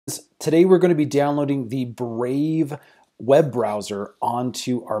Today we're going to be downloading the Brave web browser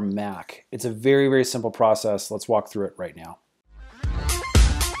onto our Mac. It's a very, very simple process. Let's walk through it right now.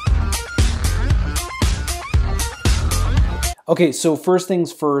 Okay, so first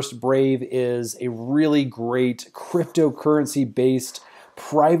things first, Brave is a really great cryptocurrency-based,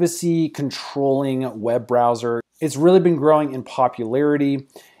 privacy-controlling web browser. It's really been growing in popularity,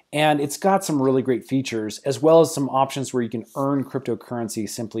 and it's got some really great features, as well as some options where you can earn cryptocurrency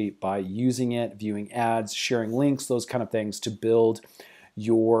simply by using it, viewing ads, sharing links, those kind of things to build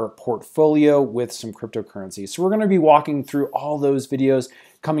your portfolio with some cryptocurrency. So we're going to be walking through all those videos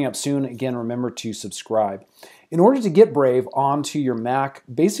coming up soon. Again, remember to subscribe. In order to get Brave onto your Mac,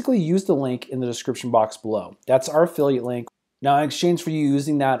 basically use the link in the description box below. That's our affiliate link. Now, in exchange for you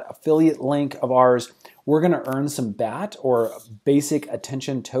using that affiliate link of ours, we're going to earn some BAT, or Basic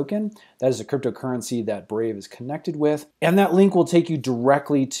Attention Token. That is a cryptocurrency that Brave is connected with. And that link will take you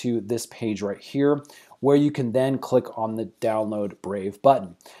directly to this page right here, where you can then click on the Download Brave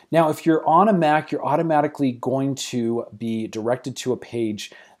button. Now, if you're on a Mac, you're automatically going to be directed to a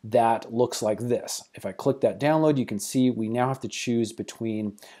page that looks like this. If I click that download, you can see we now have to choose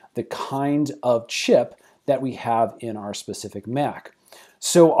between the kind of chip that we have in our specific Mac.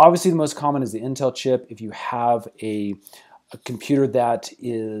 So obviously the most common is the Intel chip. If you have a computer that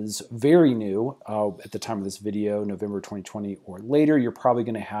is very new at the time of this video, November 2020 or later, you're probably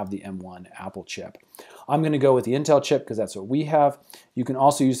going to have the M1 Apple chip. I'm going to go with the Intel chip because that's what we have. You can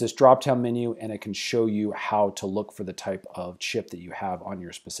also use this drop-down menu and it can show you how to look for the type of chip that you have on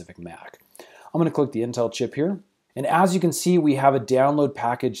your specific Mac. I'm going to click the Intel chip here. And as you can see, we have a download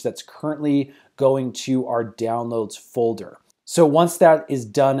package that's currently going to our downloads folder. So once that is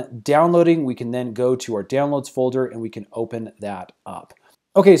done downloading, we can then go to our downloads folder and we can open that up.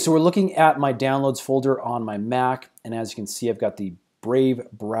 Okay, so we're looking at my downloads folder on my Mac, and as you can see, I've got the Brave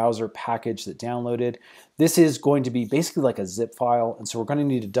browser package that downloaded. This is going to be basically like a zip file, and so we're going to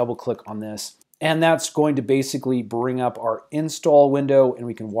need to double click on this, and that's going to basically bring up our install window, and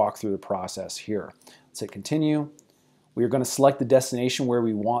we can walk through the process here. Let's hit continue. We are going to select the destination where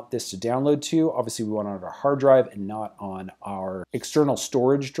we want this to download to. Obviously, we want it on our hard drive and not on our external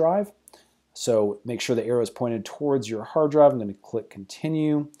storage drive. So make sure the arrow is pointed towards your hard drive. I'm going to click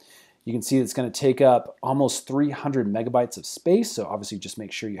continue. You can see it's going to take up almost 300 megabytes of space. So obviously, just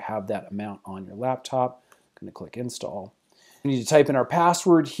make sure you have that amount on your laptop. I'm going to click install. We need to type in our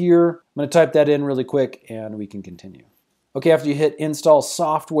password here. I'm going to type that in really quick and we can continue. Okay, after you hit install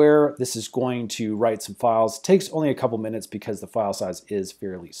software, this is going to write some files. It takes only a couple minutes because the file size is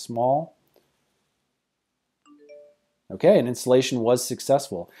fairly small. Okay, and installation was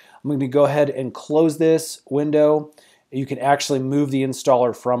successful. I'm going to go ahead and close this window. You can actually move the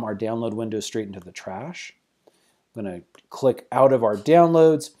installer from our download window straight into the trash. I'm going to click out of our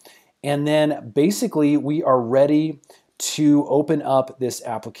downloads, and then basically we are ready to open up this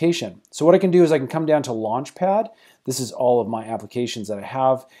application. So what I can do is I can come down to Launchpad. This is all of my applications that I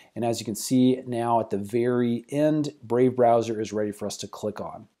have. And as you can see now at the very end, Brave browser is ready for us to click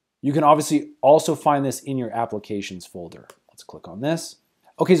on. You can obviously also find this in your applications folder. Let's click on this.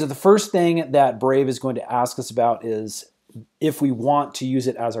 Okay, so the first thing that Brave is going to ask us about is if we want to use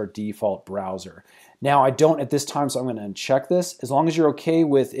it as our default browser. Now, I don't at this time, so I'm going to uncheck this. As long as you're okay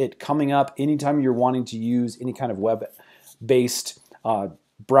with it coming up anytime you're wanting to use any kind of web-based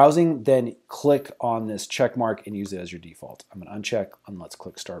browsing, then click on this check mark and use it as your default. I'm going to uncheck and let's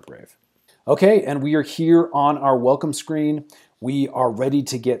click Start Brave. Okay, and we are here on our welcome screen. We are ready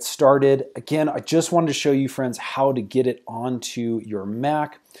to get started. Again, I just wanted to show you, friends, how to get it onto your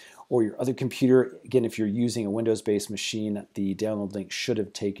Mac or your other computer. Again, if you're using a Windows-based machine, the download link should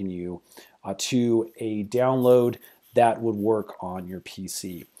have taken you to a download that would work on your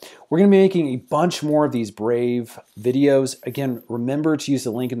PC. We're going to be making a bunch more of these Brave videos. Again, remember to use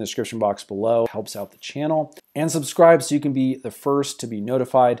the link in the description box below. It helps out the channel. And subscribe so you can be the first to be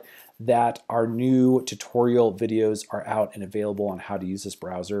notified that our new tutorial videos are out and available on how to use this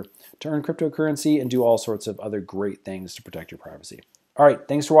browser to earn cryptocurrency and do all sorts of other great things to protect your privacy. All right,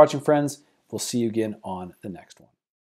 thanks for watching, friends. We'll see you again on the next one.